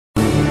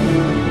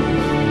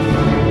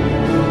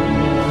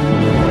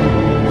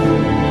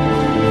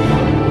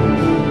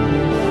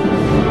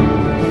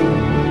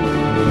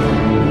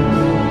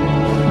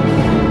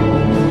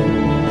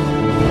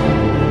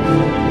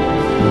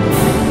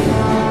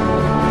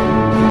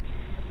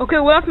Okay,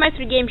 welcome back to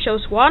the game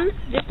shows 1.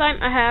 This time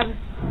I have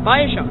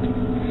BIOSHOCK.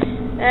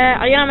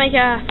 I'm gonna make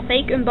a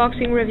fake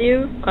unboxing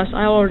review because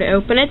I already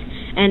opened it,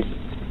 and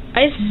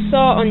I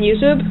saw on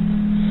YouTube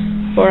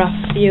for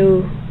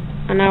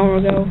an hour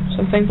ago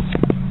something.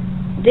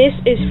 This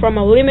is from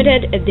a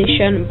limited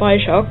edition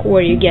BIOSHOCK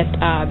where you get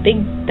a Big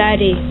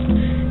Daddy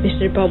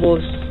Mr.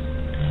 Bubbles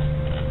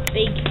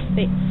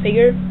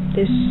figure.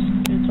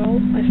 That's all,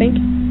 I think.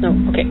 No,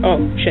 okay. Oh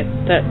shit,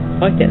 that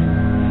like this.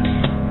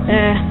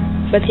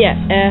 But yeah,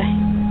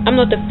 I'm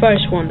not the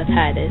first one that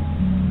had this.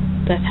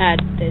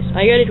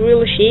 I got it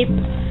really cheap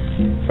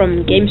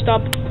from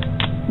GameStop.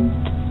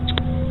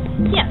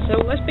 Yeah,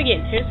 so let's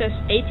begin. Here it says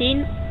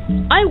 18.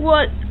 I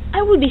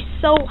would be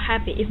so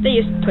happy if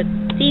they just put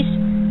these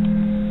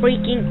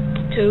freaking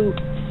two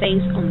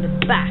things on the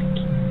back.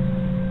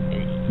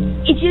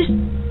 It just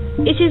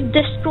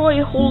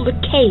destroy whole the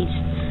case.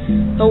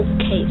 Whole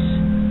case.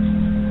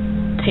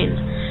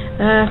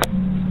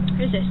 10.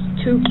 Here's this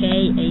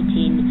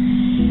 2K18.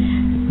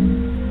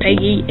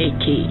 Peggy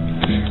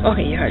 18.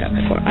 Okay, you heard that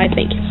before, I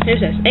think. Here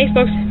it says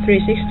Xbox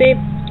 360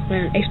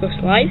 and Xbox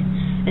Live,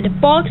 and the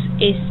box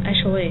is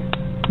actually, I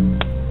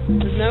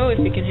don't know if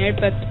you can hear it,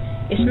 but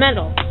it's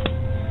metal.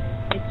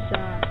 It's a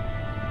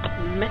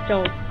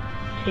metal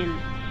tin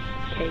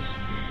case.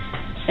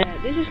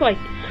 This is like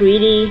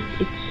 3D.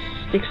 It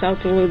sticks out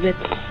a little bit.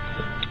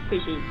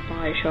 PC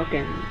BIOSHOCK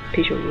and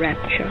PC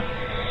Rapture.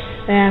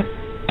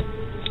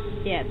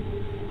 Yeah,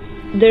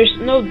 there's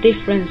no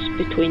difference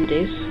between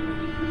this.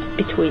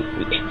 You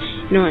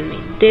know what I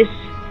mean? This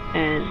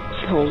and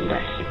the whole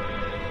rest.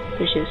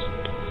 Which is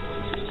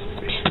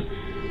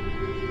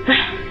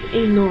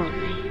ignore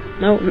me.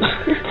 No.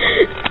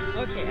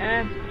 Okay,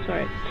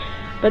 sorry.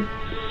 But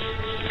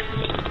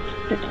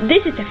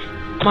this is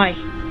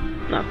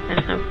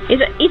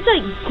it's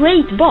a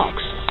great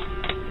box.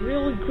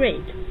 Really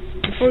great.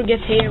 Before we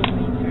get here, we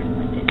turn it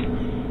like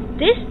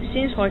this. This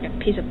seems like a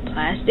piece of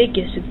plastic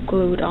is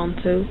glued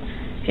onto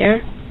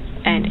here.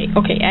 And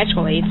okay,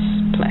 actually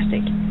it's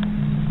plastic.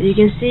 As you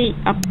can see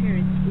up here,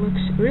 it looks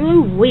really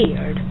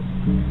weird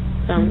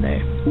down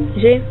there.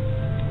 You see?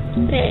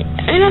 I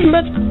don't know,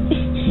 but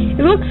it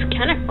looks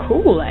kind of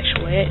cool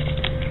actually.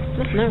 I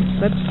don't know,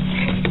 but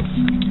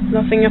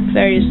nothing up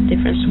there is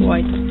different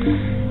white.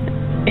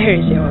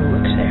 Here is how it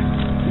looks there.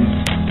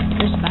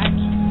 Here's back.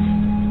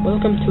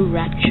 Welcome to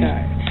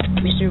Rapture,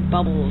 Mr.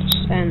 Bubbles,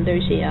 and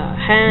there's a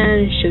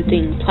hand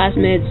shooting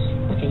plasmids.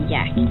 Okay,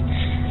 Yak.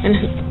 And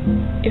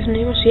if the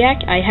name was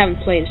Yak, I haven't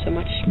played so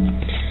much.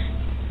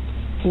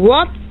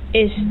 What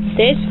is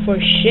this for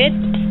shit?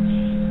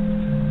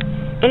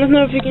 I don't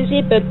know if you can see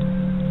it, but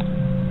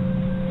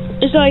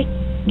it's like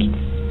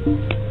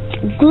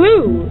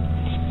glue.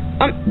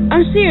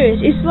 I'm serious.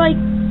 It's like,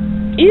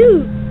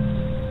 ew.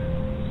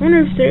 I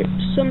wonder if there's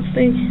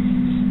something.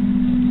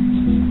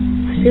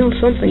 I feel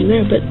something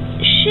there, but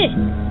shit.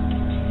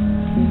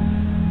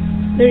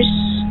 There's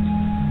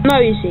no.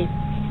 You see,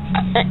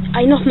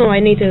 I don't know. I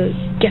need to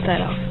get that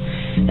off.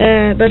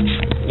 But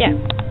yeah,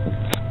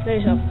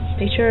 there's a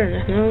picture,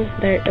 and no,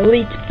 they're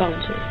elite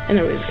bouncer and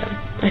a real gun,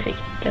 I think.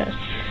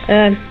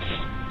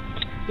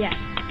 Yeah.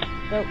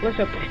 So let's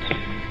open it.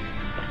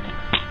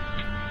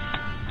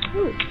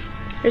 Ooh.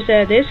 There's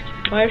a disc,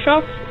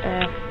 BIOSHOCK.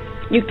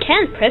 You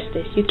can't press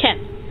this. You can't.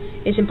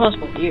 It's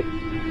impossible.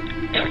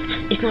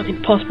 It's not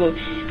impossible,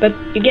 but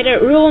you get a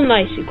real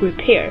nice grip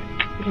here.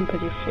 You can put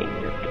your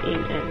finger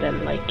in and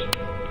then like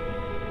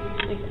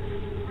that.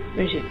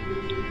 There's it.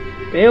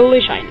 Really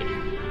shiny.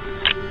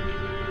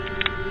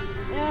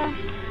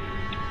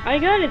 I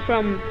got it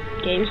from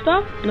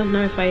GameStop. Don't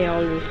know if I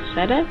already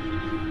said that.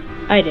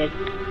 I did.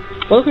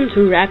 Welcome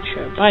to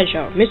Rapture,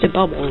 BIOSHOCK, Mr.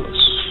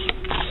 Bubbles.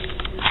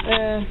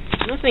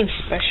 Nothing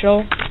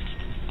special.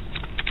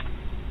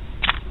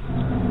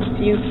 A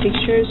few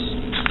pictures.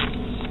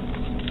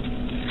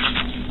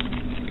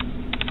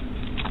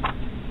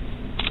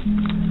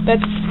 But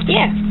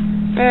yeah,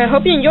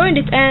 hope you enjoyed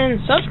it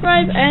and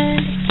subscribe, and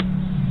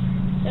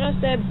that was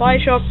the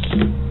BIOSHOCK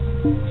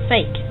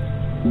fake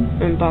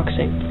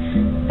unboxing.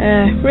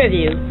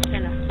 Review.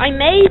 I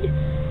made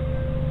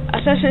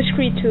Assassin's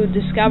Creed 2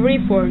 Discovery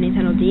for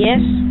Nintendo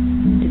DS,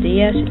 the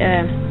DS,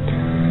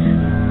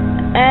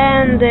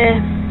 and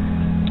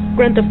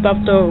Grand Theft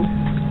Auto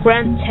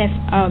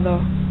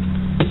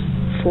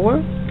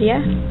 4.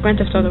 Yeah, Grand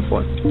Theft Auto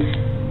 4.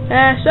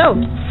 So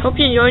hope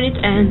you enjoyed it,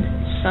 and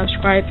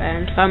subscribe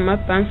and thumb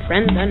up and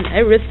friend and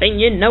everything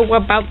you know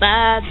about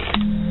that.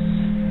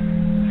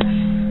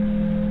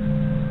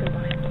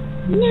 Goodbye.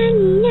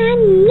 Nanny,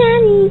 nanny,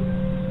 nanny.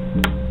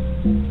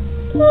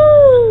 Woo!